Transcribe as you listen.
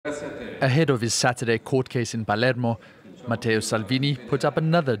Ahead of his Saturday court case in Palermo, Matteo Salvini put up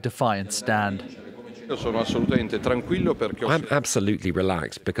another defiant stand. I'm absolutely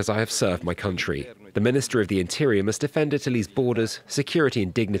relaxed because I have served my country. The Minister of the Interior must defend Italy's borders, security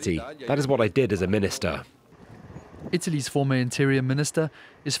and dignity. That is what I did as a minister. Italy's former interior minister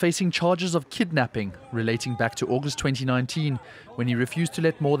is facing charges of kidnapping relating back to August 2019, when he refused to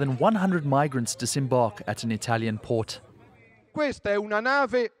let more than 100 migrants disembark at an Italian port.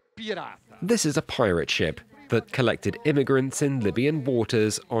 This is a pirate ship that collected immigrants in Libyan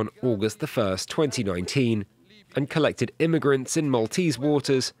waters on August the 1st, 2019, and collected immigrants in Maltese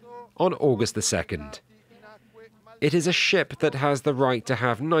waters on August the 2nd. It is a ship that has the right to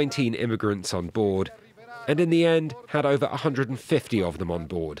have 19 immigrants on board, and in the end had over 150 of them on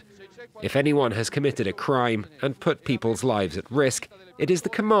board. If anyone has committed a crime and put people's lives at risk, it is the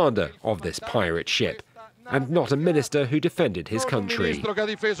commander of this pirate ship, and not a minister who defended his country.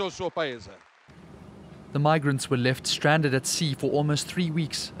 The migrants were left stranded at sea for almost 3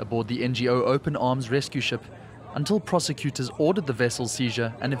 weeks aboard the NGO Open Arms rescue ship, until prosecutors ordered the vessel's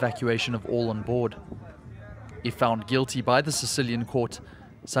seizure and evacuation of all on board. If found guilty by the Sicilian court,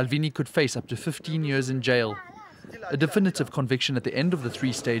 Salvini could face up to 15 years in jail. A definitive conviction at the end of the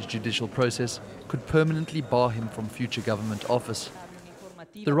 3-stage judicial process could permanently bar him from future government office.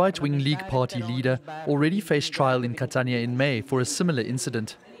 The right-wing League Party leader already faced trial in Catania in May for a similar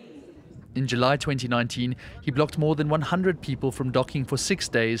incident. In July 2019, he blocked more than 100 people from docking for 6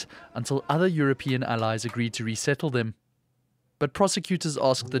 days until other European allies agreed to resettle them. But prosecutors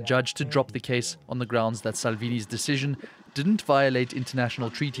asked the judge to drop the case on the grounds that Salvini's decision didn't violate international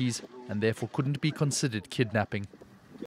treaties and therefore couldn't be considered kidnapping.